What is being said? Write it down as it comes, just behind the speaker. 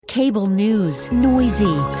Cable news, noisy,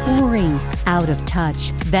 boring, out of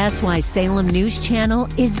touch. That's why Salem News Channel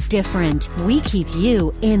is different. We keep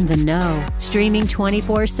you in the know. Streaming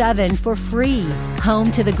 24/7 for free.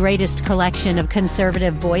 Home to the greatest collection of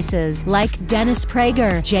conservative voices like Dennis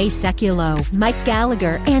Prager, Jay Sekulow, Mike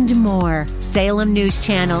Gallagher, and more. Salem News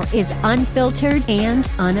Channel is unfiltered and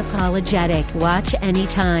unapologetic. Watch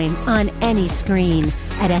anytime, on any screen,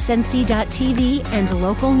 at snc.tv and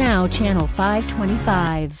Local Now Channel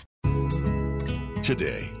 525.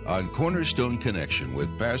 Today on Cornerstone Connection with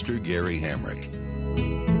Pastor Gary Hamrick.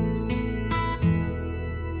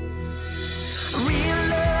 Real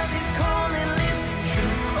love is calling, listen,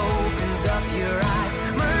 truth opens up your eyes.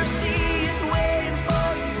 Mercy is waiting for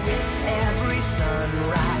you with every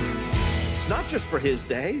sunrise. It's not just for his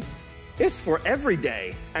day, it's for every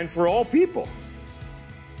day and for all people.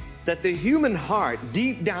 That the human heart,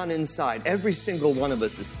 deep down inside, every single one of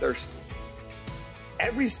us is thirsty.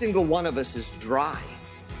 Every single one of us is dry.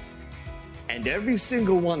 And every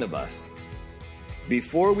single one of us,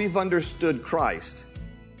 before we've understood Christ,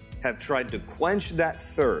 have tried to quench that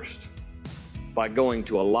thirst by going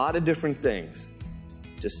to a lot of different things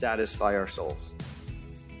to satisfy our souls.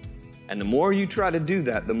 And the more you try to do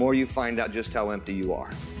that, the more you find out just how empty you are.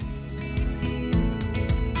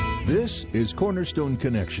 This is Cornerstone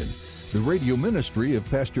Connection, the radio ministry of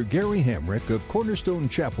Pastor Gary Hamrick of Cornerstone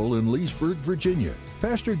Chapel in Leesburg, Virginia.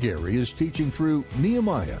 Pastor Gary is teaching through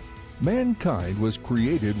Nehemiah. Mankind was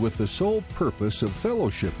created with the sole purpose of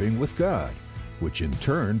fellowshipping with God, which in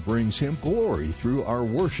turn brings him glory through our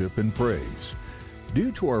worship and praise.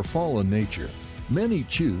 Due to our fallen nature, many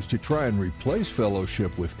choose to try and replace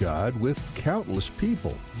fellowship with God with countless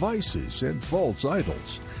people, vices, and false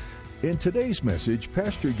idols. In today's message,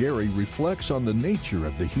 Pastor Gary reflects on the nature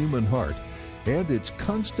of the human heart and its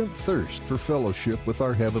constant thirst for fellowship with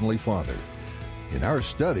our Heavenly Father. In our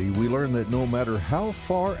study, we learn that no matter how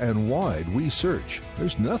far and wide we search,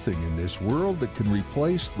 there's nothing in this world that can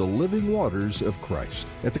replace the living waters of Christ.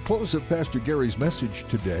 At the close of Pastor Gary's message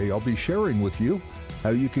today, I'll be sharing with you how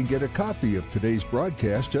you can get a copy of today's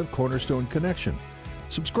broadcast of Cornerstone Connection.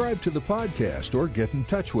 Subscribe to the podcast or get in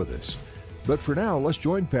touch with us. But for now, let's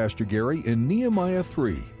join Pastor Gary in Nehemiah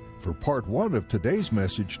 3 for part 1 of today's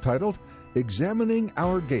message titled, Examining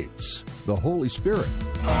Our Gates, the Holy Spirit.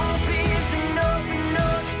 Hope is an open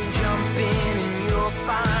ocean, jump in and you'll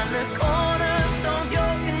find the cornerstones,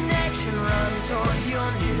 your connection, run towards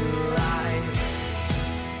your new life.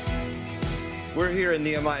 We're here in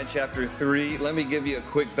Nehemiah chapter 3. Let me give you a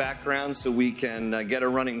quick background so we can get a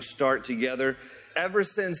running start together. Ever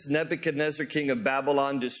since Nebuchadnezzar, king of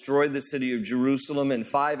Babylon, destroyed the city of Jerusalem in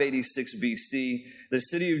 586 BC, the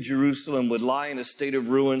city of Jerusalem would lie in a state of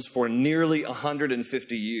ruins for nearly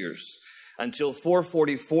 150 years, until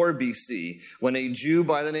 444 BC, when a Jew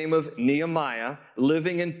by the name of Nehemiah,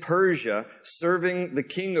 living in Persia, serving the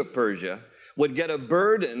king of Persia, would get a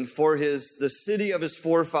burden for the city of his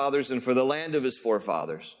forefathers and for the land of his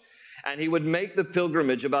forefathers. And he would make the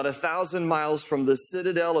pilgrimage about 1,000 miles from the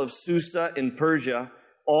citadel of Susa in Persia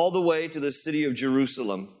all the way to the city of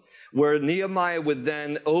Jerusalem, where Nehemiah would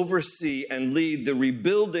then oversee and lead the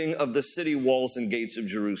rebuilding of the city walls and gates of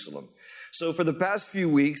Jerusalem. So for the past few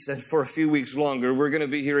weeks, and for a few weeks longer, we're going to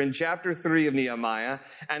be here in chapter 3 of Nehemiah,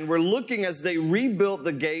 and we're looking as they rebuilt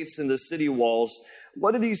the gates and the city walls.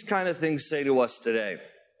 What do these kind of things say to us today?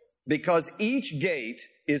 Because each gate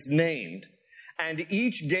is named, and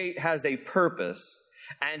each gate has a purpose,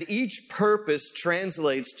 and each purpose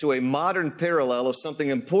translates to a modern parallel of something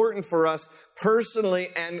important for us personally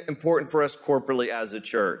and important for us corporately as a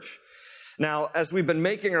church. Now, as we've been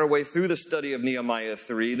making our way through the study of Nehemiah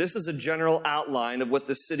 3, this is a general outline of what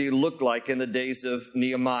the city looked like in the days of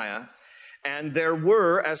Nehemiah. And there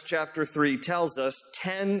were, as chapter 3 tells us,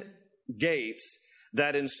 10 gates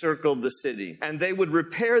that encircled the city. And they would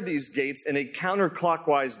repair these gates in a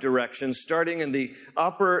counterclockwise direction, starting in the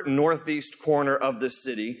upper northeast corner of the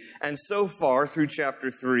city. And so far, through chapter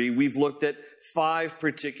 3, we've looked at 5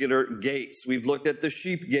 particular gates. We've looked at the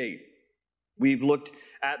sheep gate. We've looked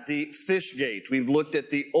at the fish gate. We've looked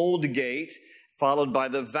at the old gate, followed by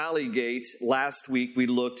the valley gate. Last week, we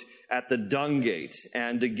looked at the dung gate.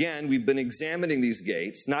 And again, we've been examining these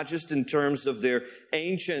gates, not just in terms of their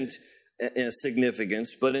ancient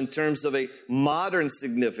significance, but in terms of a modern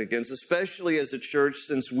significance, especially as a church,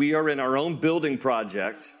 since we are in our own building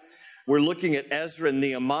project. We're looking at Ezra and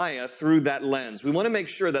Nehemiah through that lens. We want to make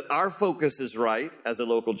sure that our focus is right as a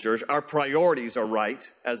local church, our priorities are right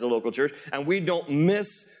as a local church, and we don't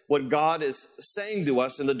miss what God is saying to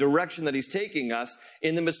us in the direction that He's taking us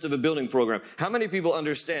in the midst of a building program. How many people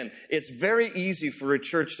understand it's very easy for a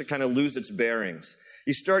church to kind of lose its bearings?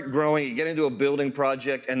 You start growing, you get into a building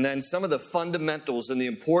project, and then some of the fundamentals and the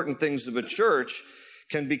important things of a church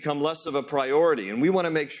can become less of a priority. And we want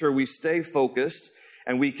to make sure we stay focused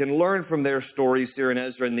and we can learn from their stories here in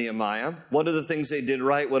Ezra and Nehemiah. What are the things they did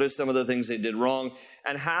right? What are some of the things they did wrong?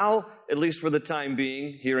 And how, at least for the time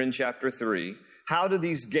being, here in chapter 3, how do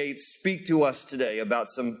these gates speak to us today about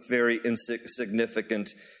some very insignificant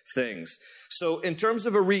things? So in terms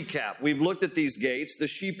of a recap, we've looked at these gates. The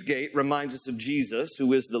sheep gate reminds us of Jesus,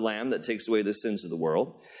 who is the Lamb that takes away the sins of the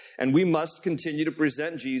world. And we must continue to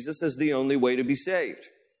present Jesus as the only way to be saved.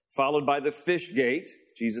 Followed by the fish gate.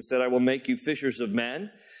 Jesus said, I will make you fishers of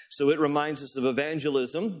men. So it reminds us of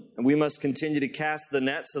evangelism, and we must continue to cast the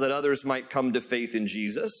net so that others might come to faith in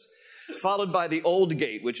Jesus. Followed by the old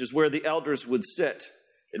gate, which is where the elders would sit.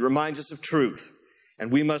 It reminds us of truth,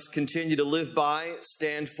 and we must continue to live by,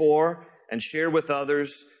 stand for, and share with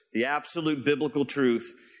others the absolute biblical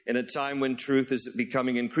truth in a time when truth is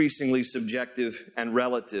becoming increasingly subjective and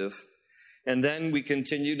relative. And then we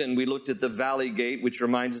continued and we looked at the valley gate, which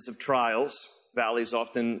reminds us of trials. Valleys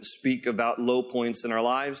often speak about low points in our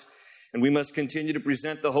lives, and we must continue to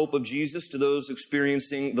present the hope of Jesus to those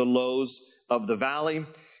experiencing the lows of the valley.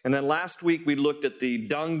 And then last week we looked at the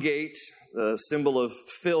dung gate, the symbol of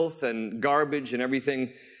filth and garbage and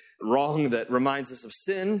everything wrong that reminds us of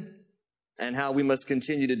sin, and how we must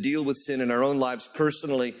continue to deal with sin in our own lives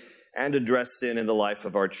personally and address sin in the life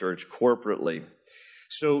of our church corporately.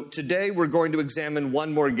 So today we're going to examine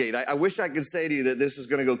one more gate. I wish I could say to you that this was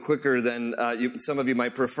going to go quicker than some of you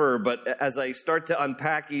might prefer, but as I start to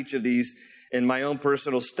unpack each of these in my own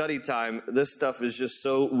personal study time, this stuff is just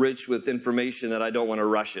so rich with information that I don't want to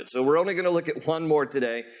rush it. So we're only going to look at one more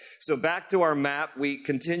today. So back to our map, we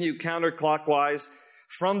continue counterclockwise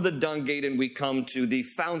from the dung gate and we come to the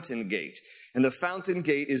fountain gate. And the fountain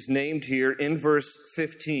gate is named here in verse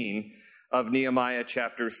 15 of Nehemiah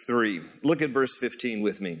chapter 3. Look at verse 15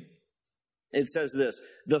 with me. It says this,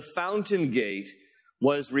 the fountain gate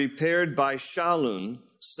was repaired by Shallun,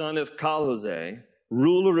 son of Kalhoseh,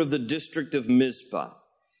 ruler of the district of Mizpah.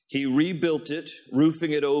 He rebuilt it,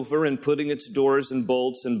 roofing it over and putting its doors and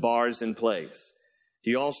bolts and bars in place.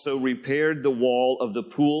 He also repaired the wall of the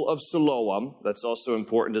pool of Siloam, that's also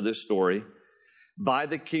important to this story, by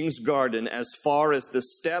the king's garden as far as the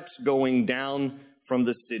steps going down from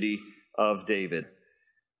the city of David.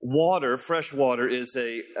 Water, fresh water, is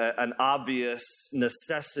an obvious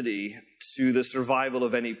necessity to the survival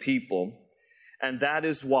of any people. And that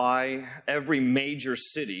is why every major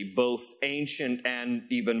city, both ancient and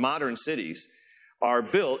even modern cities, are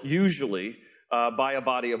built usually by a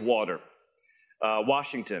body of water.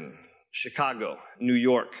 Washington, Chicago, New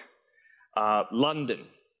York, London,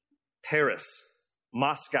 Paris,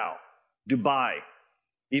 Moscow, Dubai.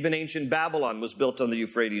 Even ancient Babylon was built on the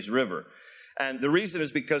Euphrates River. And the reason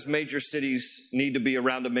is because major cities need to be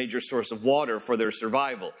around a major source of water for their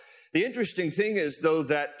survival. The interesting thing is, though,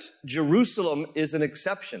 that Jerusalem is an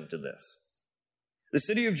exception to this. The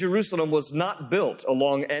city of Jerusalem was not built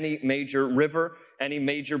along any major river, any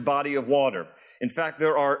major body of water. In fact,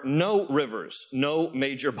 there are no rivers, no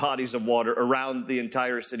major bodies of water around the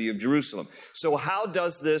entire city of Jerusalem. So how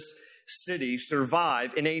does this city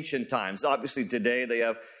survive in ancient times? Obviously, today they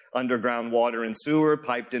have underground water and sewer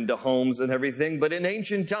piped into homes and everything. But in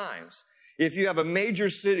ancient times, if you have a major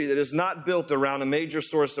city that is not built around a major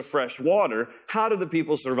source of fresh water, how do the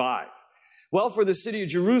people survive? Well, for the city of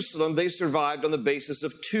Jerusalem, they survived on the basis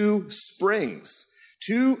of two springs,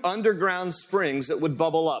 two underground springs that would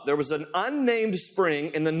bubble up. There was an unnamed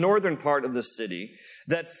spring in the northern part of the city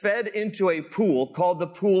that fed into a pool called the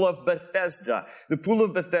Pool of Bethesda. The Pool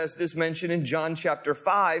of Bethesda is mentioned in John chapter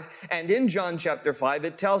 5, and in John chapter 5,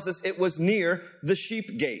 it tells us it was near the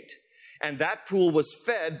sheep gate. And that pool was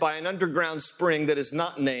fed by an underground spring that is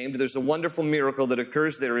not named. There's a wonderful miracle that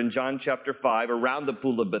occurs there in John chapter 5 around the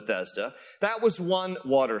Pool of Bethesda. That was one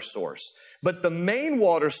water source. But the main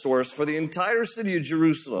water source for the entire city of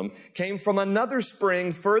Jerusalem came from another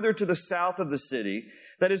spring further to the south of the city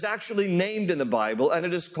that is actually named in the Bible, and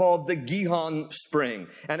it is called the Gihon Spring.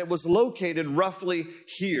 And it was located roughly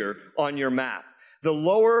here on your map, the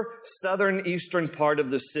lower southern eastern part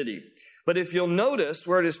of the city. But if you'll notice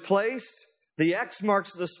where it is placed, the X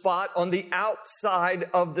marks the spot on the outside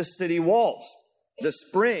of the city walls. The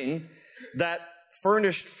spring that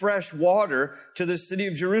furnished fresh water to the city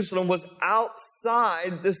of Jerusalem was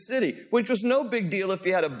outside the city, which was no big deal. If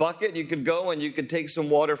you had a bucket, you could go and you could take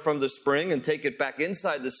some water from the spring and take it back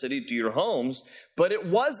inside the city to your homes. But it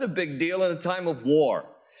was a big deal in a time of war.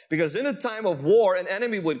 Because in a time of war, an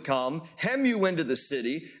enemy would come, hem you into the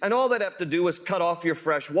city, and all they'd have to do was cut off your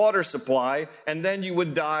fresh water supply, and then you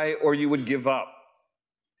would die or you would give up.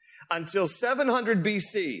 until 700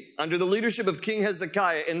 BC, under the leadership of King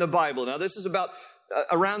Hezekiah in the Bible. Now, this is about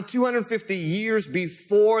around 250 years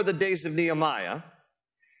before the days of Nehemiah.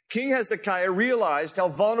 King Hezekiah realized how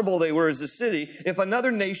vulnerable they were as a city if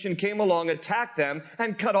another nation came along, attacked them,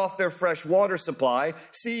 and cut off their fresh water supply,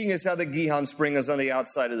 seeing as how the Gihon Spring is on the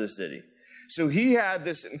outside of the city. So he had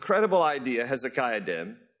this incredible idea, Hezekiah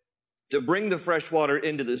did, to bring the fresh water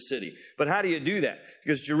into the city. But how do you do that?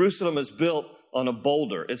 Because Jerusalem is built on a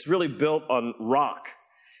boulder. It's really built on rock.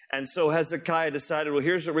 And so Hezekiah decided, well,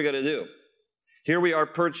 here's what we're going to do. Here we are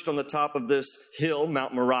perched on the top of this hill,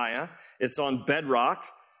 Mount Moriah. It's on bedrock.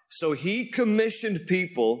 So he commissioned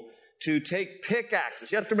people to take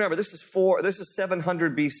pickaxes. You have to remember, this is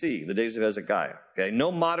 700 BC, the days of Hezekiah. Okay,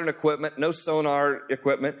 no modern equipment, no sonar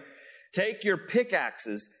equipment. Take your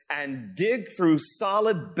pickaxes and dig through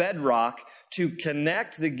solid bedrock to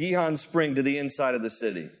connect the Gihon Spring to the inside of the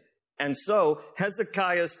city. And so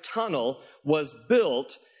Hezekiah's tunnel was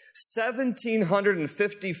built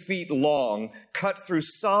 1,750 feet long, cut through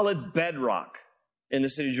solid bedrock in the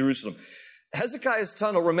city of Jerusalem. Hezekiah's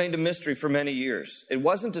tunnel remained a mystery for many years. It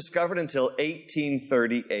wasn't discovered until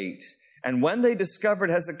 1838. And when they discovered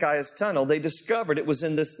Hezekiah's tunnel, they discovered it was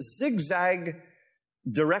in this zigzag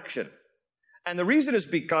direction. And the reason is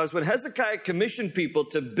because when Hezekiah commissioned people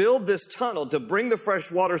to build this tunnel to bring the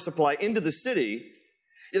fresh water supply into the city,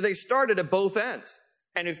 they started at both ends.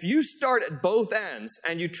 And if you start at both ends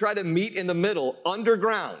and you try to meet in the middle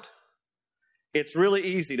underground, it's really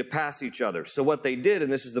easy to pass each other. So what they did, and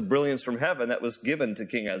this is the brilliance from heaven that was given to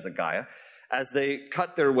King Hezekiah, as they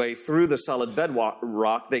cut their way through the solid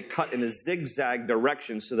bedrock, they cut in a zigzag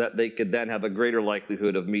direction so that they could then have a greater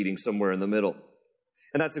likelihood of meeting somewhere in the middle.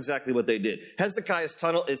 And that's exactly what they did. Hezekiah's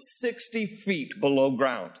tunnel is 60 feet below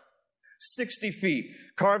ground. 60 feet,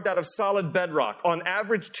 carved out of solid bedrock, on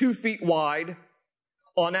average 2 feet wide,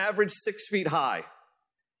 on average 6 feet high.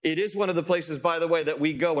 It is one of the places, by the way, that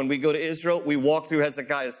we go. When we go to Israel, we walk through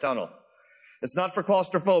Hezekiah's tunnel. It's not for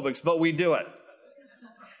claustrophobics, but we do it.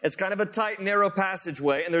 It's kind of a tight, narrow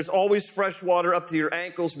passageway, and there's always fresh water up to your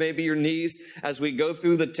ankles, maybe your knees, as we go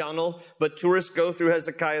through the tunnel. But tourists go through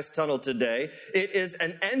Hezekiah's tunnel today. It is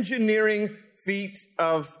an engineering feat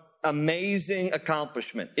of amazing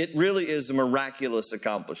accomplishment. It really is a miraculous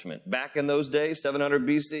accomplishment. Back in those days, 700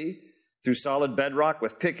 BC, through solid bedrock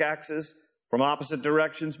with pickaxes from opposite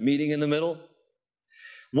directions, meeting in the middle.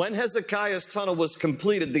 When Hezekiah's tunnel was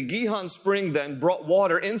completed, the Gihon Spring then brought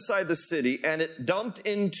water inside the city, and it dumped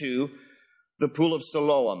into the Pool of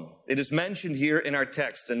Siloam. It is mentioned here in our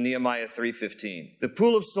text in Nehemiah 3:15. The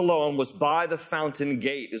Pool of Siloam was by the fountain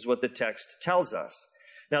gate, is what the text tells us.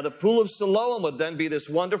 Now, the Pool of Siloam would then be this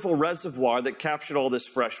wonderful reservoir that captured all this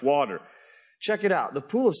fresh water. Check it out. The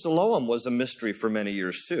Pool of Siloam was a mystery for many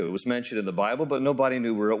years, too. It was mentioned in the Bible, but nobody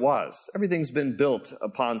knew where it was. Everything's been built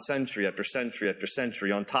upon century after century after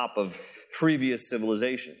century on top of previous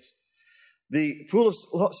civilizations. The Pool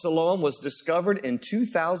of Siloam was discovered in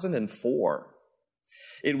 2004.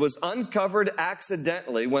 It was uncovered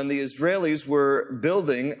accidentally when the Israelis were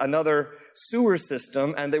building another sewer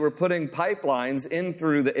system, and they were putting pipelines in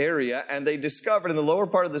through the area, and they discovered in the lower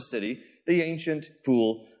part of the city the ancient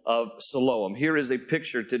Pool of Siloam. Here is a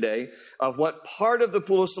picture today of what part of the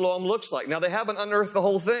Pool of Siloam looks like. Now, they haven't unearthed the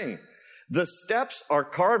whole thing. The steps are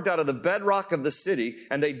carved out of the bedrock of the city,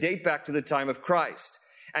 and they date back to the time of Christ.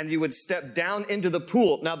 And you would step down into the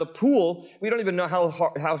pool. Now, the pool, we don't even know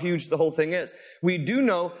how huge the whole thing is. We do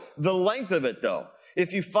know the length of it, though.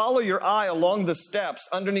 If you follow your eye along the steps,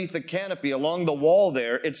 underneath the canopy, along the wall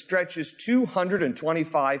there, it stretches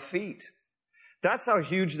 225 feet. That's how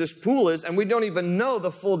huge this pool is, and we don't even know the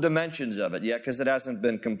full dimensions of it yet because it hasn't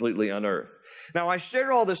been completely unearthed. Now, I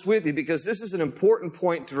share all this with you because this is an important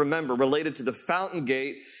point to remember related to the fountain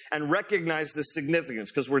gate and recognize the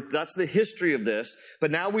significance, because that's the history of this, but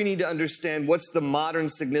now we need to understand what's the modern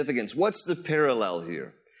significance. What's the parallel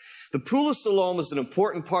here? The Pool of Siloam is an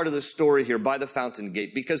important part of the story here by the fountain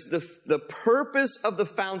gate because the purpose of the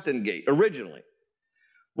fountain gate originally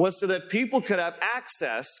was so that people could have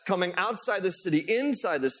access coming outside the city,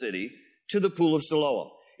 inside the city, to the Pool of Siloam.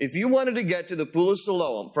 If you wanted to get to the Pool of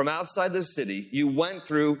Siloam from outside the city, you went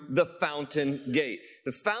through the fountain gate.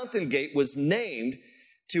 The fountain gate was named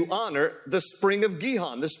to honor the spring of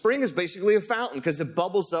Gihon. The spring is basically a fountain because it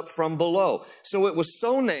bubbles up from below. So it was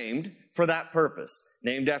so named for that purpose.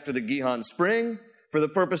 Named after the Gihon Spring, for the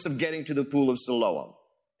purpose of getting to the Pool of Siloam.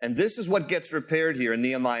 And this is what gets repaired here in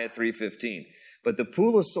Nehemiah 3:15. But the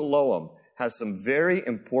Pool of Siloam has some very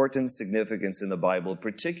important significance in the Bible.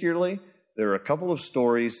 Particularly, there are a couple of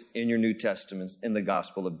stories in your New Testaments in the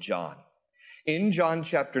Gospel of John. In John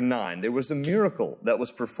chapter 9, there was a miracle that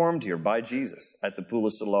was performed here by Jesus at the pool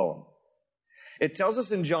of Siloam. It tells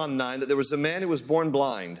us in John 9 that there was a man who was born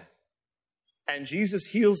blind, and Jesus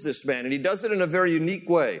heals this man, and he does it in a very unique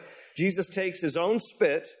way. Jesus takes his own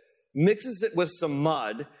spit, mixes it with some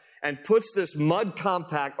mud, and puts this mud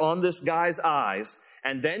compact on this guy's eyes,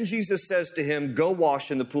 and then Jesus says to him, "Go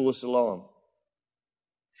wash in the pool of Siloam."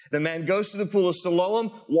 The man goes to the pool of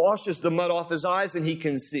Siloam, washes the mud off his eyes, and he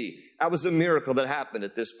can see. That was a miracle that happened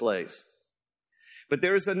at this place. But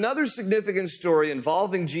there is another significant story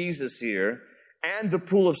involving Jesus here and the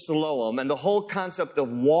pool of Siloam and the whole concept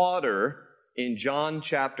of water in John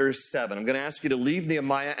chapter 7. I'm going to ask you to leave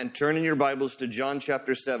Nehemiah and turn in your Bibles to John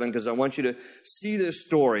chapter 7 because I want you to see this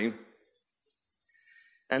story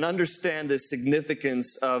and understand the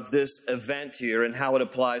significance of this event here and how it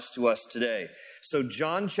applies to us today. So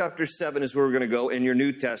John chapter 7 is where we're going to go in your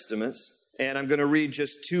New Testaments, and I'm going to read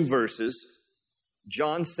just two verses.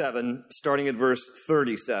 John 7, starting at verse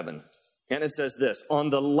 37. And it says this, "On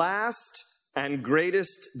the last and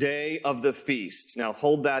greatest day of the feast." Now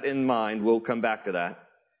hold that in mind, we'll come back to that.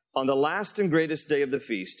 "On the last and greatest day of the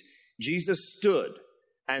feast, Jesus stood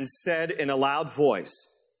and said in a loud voice,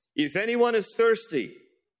 'If anyone is thirsty,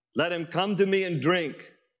 let him come to me and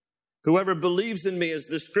drink. Whoever believes in me, as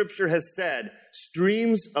the scripture has said,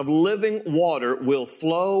 streams of living water will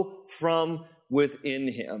flow from within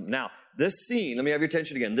him.'" Now, this scene, let me have your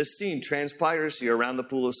attention again. This scene transpires here around the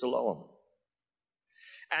pool of Siloam.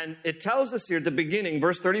 And it tells us here at the beginning,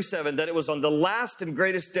 verse 37, that it was on the last and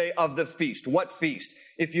greatest day of the feast. What feast?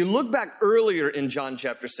 If you look back earlier in John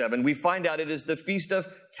chapter 7, we find out it is the Feast of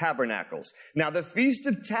Tabernacles. Now, the Feast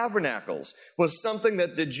of Tabernacles was something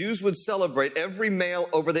that the Jews would celebrate. Every male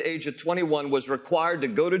over the age of 21 was required to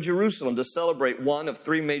go to Jerusalem to celebrate one of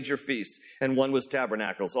three major feasts, and one was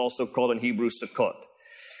Tabernacles, also called in Hebrew Sukkot.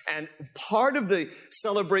 And part of the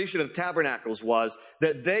celebration of Tabernacles was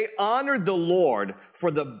that they honored the Lord for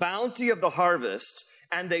the bounty of the harvest,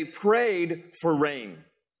 and they prayed for rain.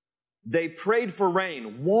 They prayed for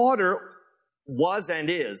rain. Water was and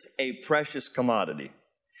is a precious commodity,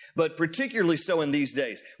 but particularly so in these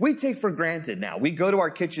days. We take for granted now. We go to our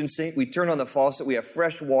kitchen sink, we turn on the faucet, we have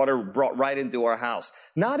fresh water brought right into our house.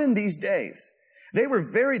 Not in these days. They were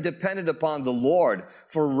very dependent upon the Lord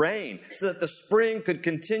for rain so that the spring could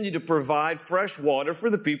continue to provide fresh water for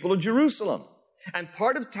the people of Jerusalem. And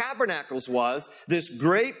part of Tabernacles was this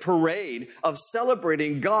great parade of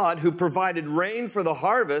celebrating God who provided rain for the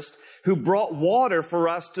harvest, who brought water for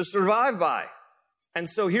us to survive by. And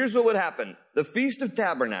so here's what would happen. The Feast of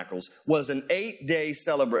Tabernacles was an 8-day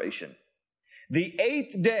celebration. The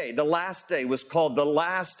 8th day, the last day, was called the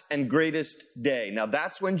last and greatest day. Now,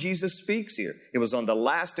 that's when Jesus speaks here. It was on the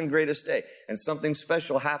last and greatest day. And something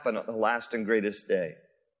special happened on the last and greatest day.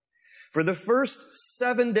 For the first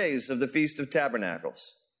 7 days of the Feast of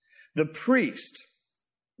Tabernacles, the priest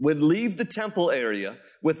would leave the temple area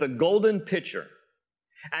with a golden pitcher,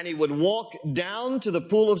 and he would walk down to the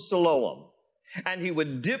pool of Siloam, and he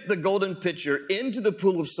would dip the golden pitcher into the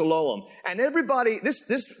pool of Siloam. And everybody, this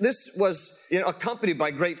was accompanied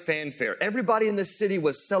by great fanfare. Everybody in the city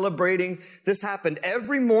was celebrating. This happened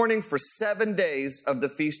every morning for 7 days of the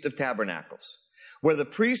Feast of Tabernacles, where the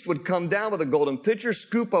priest would come down with a golden pitcher,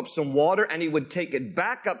 scoop up some water, and he would take it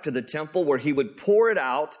back up to the temple where he would pour it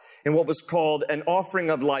out in what was called an offering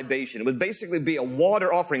of libation. It would basically be a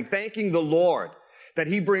water offering, thanking the Lord that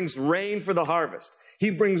he brings rain for the harvest. He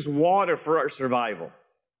brings water for our survival.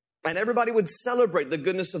 And everybody would celebrate the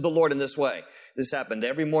goodness of the Lord in this way. This happened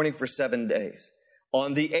every morning for 7 days.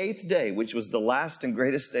 On the 8th day, which was the last and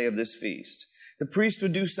greatest day of this feast, the priest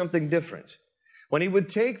would do something different. When he would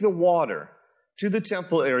take the water to the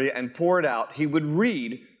temple area and pour it out, he would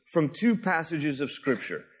read from two passages of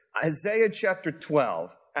Scripture, Isaiah chapter 12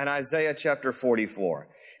 and Isaiah chapter 44.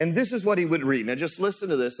 And this is what he would read. Now just listen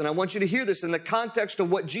to this, and I want you to hear this in the context of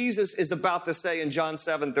what Jesus is about to say in John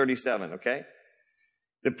 7:37, okay?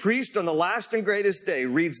 The priest on the last and greatest day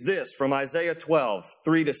reads this from Isaiah 12,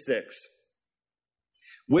 3-6.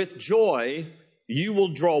 "With joy you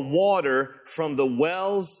will draw water from the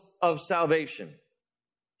wells of salvation.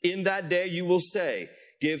 In that day you will say,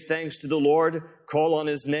 'Give thanks to the Lord, call on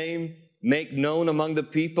his name, make known among the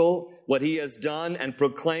people what he has done, and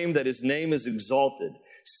proclaim that his name is exalted.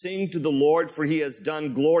 Sing to the Lord, for he has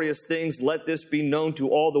done glorious things. Let this be known to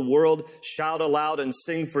all the world. Shout aloud and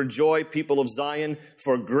sing for joy, people of Zion,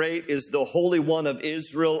 for great is the Holy One of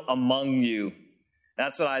Israel among you.'"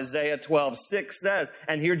 That's what Isaiah 12:6 says.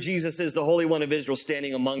 And here Jesus is the Holy One of Israel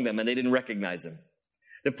standing among them, and they didn't recognize him.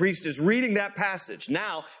 The priest is reading that passage.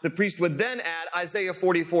 Now, the priest would then add Isaiah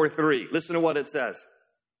 44:3. Listen to what it says.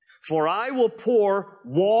 For I will pour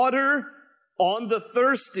water on the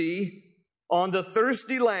thirsty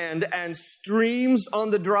land, and streams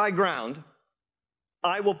on the dry ground.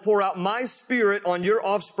 I will pour out my Spirit on your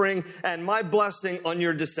offspring and my blessing on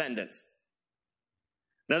your descendants.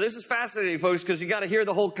 Now, this is fascinating, folks, because you got to hear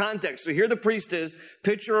the whole context. So here the priest is,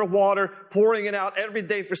 pitcher of water, pouring it out every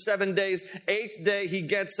day for 7 days. 8th day, he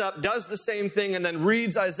gets up, does the same thing, and then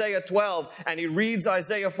reads Isaiah 12, and he reads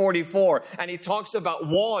Isaiah 44, and he talks about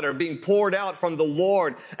water being poured out from the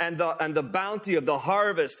Lord, and the bounty of the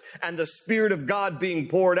harvest, and the Spirit of God being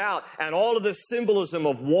poured out, and all of the symbolism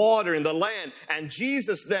of water in the land. And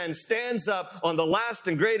Jesus then stands up on the last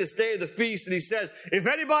and greatest day of the feast, and he says, if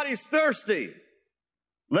anybody's thirsty,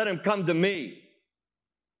 let him come to me.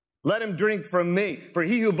 Let him drink from me. For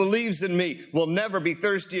he who believes in me will never be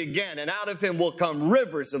thirsty again, and out of him will come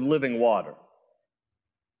rivers of living water.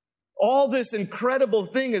 All this incredible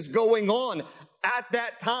thing is going on at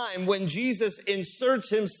that time when Jesus inserts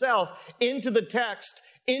himself into the text,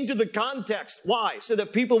 into the context. Why? So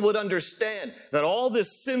that people would understand that all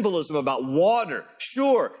this symbolism about water,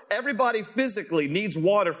 sure, everybody physically needs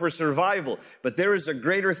water for survival, but there is a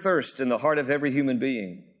greater thirst in the heart of every human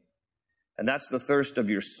being, and that's the thirst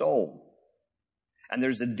of your soul. And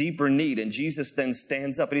there's a deeper need, and Jesus then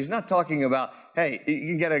stands up, and he's not talking about, hey, you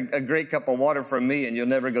can get a great cup of water from me and you'll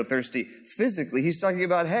never go thirsty physically. He's talking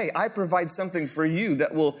about, hey, I provide something for you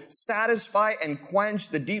that will satisfy and quench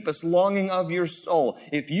the deepest longing of your soul.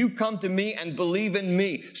 If you come to me and believe in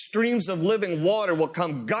me, streams of living water will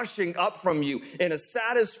come gushing up from you in a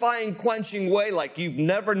satisfying, quenching way like you've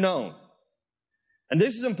never known. And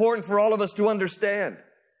this is important for all of us to understand,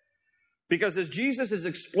 because as Jesus is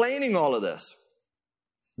explaining all of this,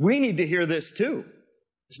 we need to hear this too.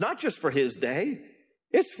 It's not just for his day.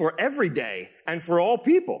 It's for every day and for all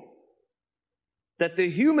people. That the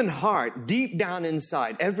human heart, deep down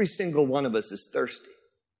inside, every single one of us is thirsty.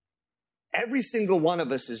 Every single one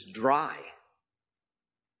of us is dry.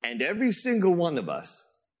 And every single one of us,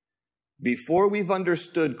 before we've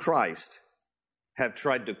understood Christ, have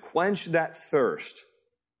tried to quench that thirst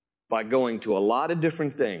by going to a lot of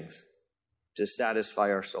different things to satisfy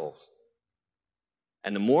our souls.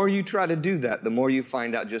 And the more you try to do that, the more you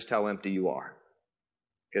find out just how empty you are.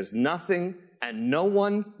 Because nothing and no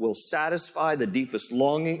one will satisfy the deepest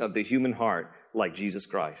longing of the human heart like Jesus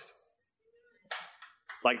Christ.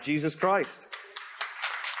 Like Jesus Christ.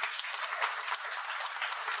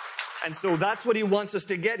 And so that's what he wants us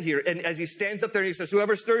to get here. And as he stands up there and he says,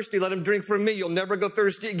 whoever's thirsty, let him drink from me. You'll never go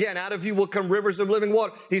thirsty again. Out of you will come rivers of living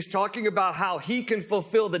water. He's talking about how he can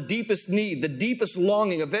fulfill the deepest need, the deepest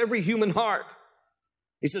longing of every human heart.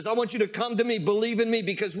 He says, I want you to come to me, believe in me,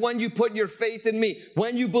 because when you put your faith in me,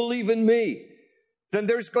 when you believe in me, then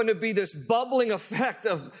there's going to be this bubbling effect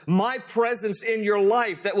of my presence in your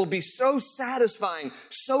life that will be so satisfying,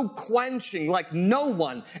 so quenching, like no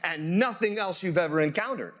one and nothing else you've ever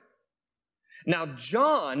encountered. Now,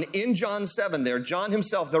 John, in John 7 there, John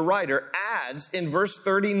himself, the writer, adds in verse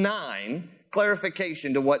 39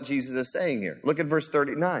 clarification to what Jesus is saying here. Look at verse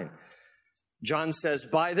 39. John says,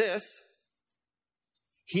 by this,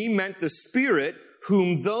 he meant the Spirit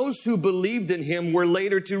whom those who believed in him were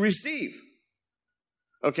later to receive.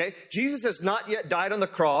 Okay? Jesus has not yet died on the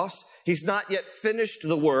cross. He's not yet finished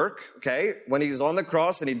the work. Okay? When he's on the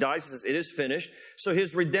cross and he dies, he says, it is finished. So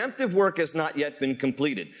his redemptive work has not yet been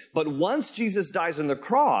completed. But once Jesus dies on the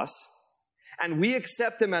cross and we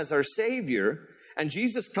accept him as our Savior, and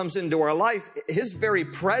Jesus comes into our life, his very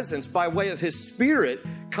presence by way of his Spirit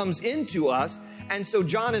comes into us. And so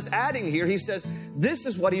John is adding here, he says, this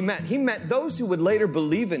is what he meant. He meant those who would later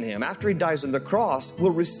believe in him after he dies on the cross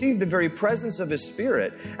will receive the very presence of his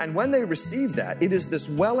Spirit. And when they receive that, it is this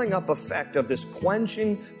welling up effect of this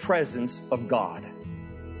quenching presence of God.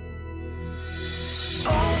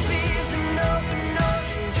 Open ocean,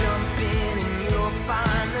 jump in and you'll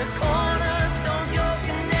find the cornerstone's your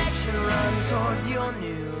connection. Run towards your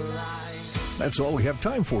new life. That's all we have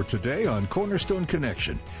time for today on Cornerstone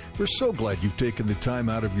Connection. We're so glad you've taken the time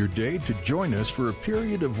out of your day to join us for a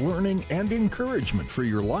period of learning and encouragement for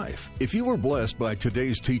your life. If you were blessed by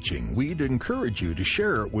today's teaching, we'd encourage you to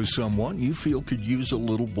share it with someone you feel could use a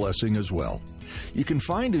little blessing as well. You can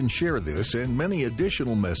find and share this and many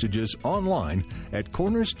additional messages online at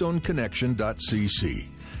cornerstoneconnection.cc.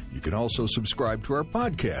 You can also subscribe to our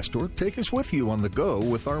podcast or take us with you on the go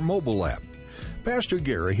with our mobile app. Pastor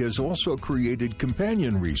Gary has also created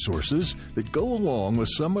companion resources that go along with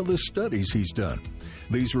some of the studies he's done.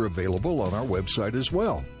 These are available on our website as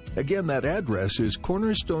well. Again, that address is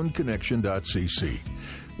cornerstoneconnection.cc.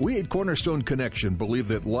 We at Cornerstone Connection believe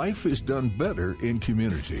that life is done better in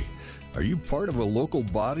community. Are you part of a local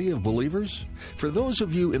body of believers? For those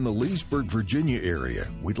of you in the Leesburg, Virginia area,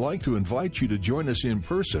 we'd like to invite you to join us in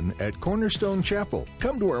person at Cornerstone Chapel.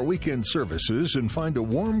 Come to our weekend services and find a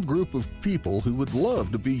warm group of people who would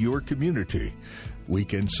love to be your community.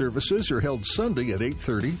 Weekend services are held Sunday at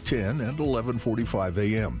 8:30, 10, and 11:45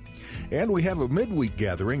 a.m. And we have a midweek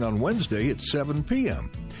gathering on Wednesday at 7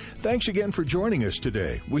 p.m. Thanks again for joining us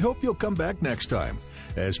today. We hope you'll come back next time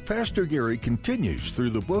as Pastor Gary continues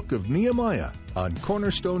through the book of Nehemiah on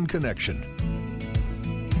Cornerstone Connection.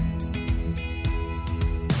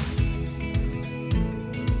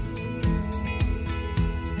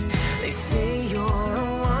 They say you're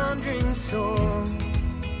a wandering soul,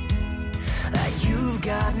 that you've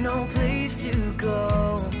got no place to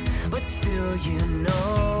go, but still you know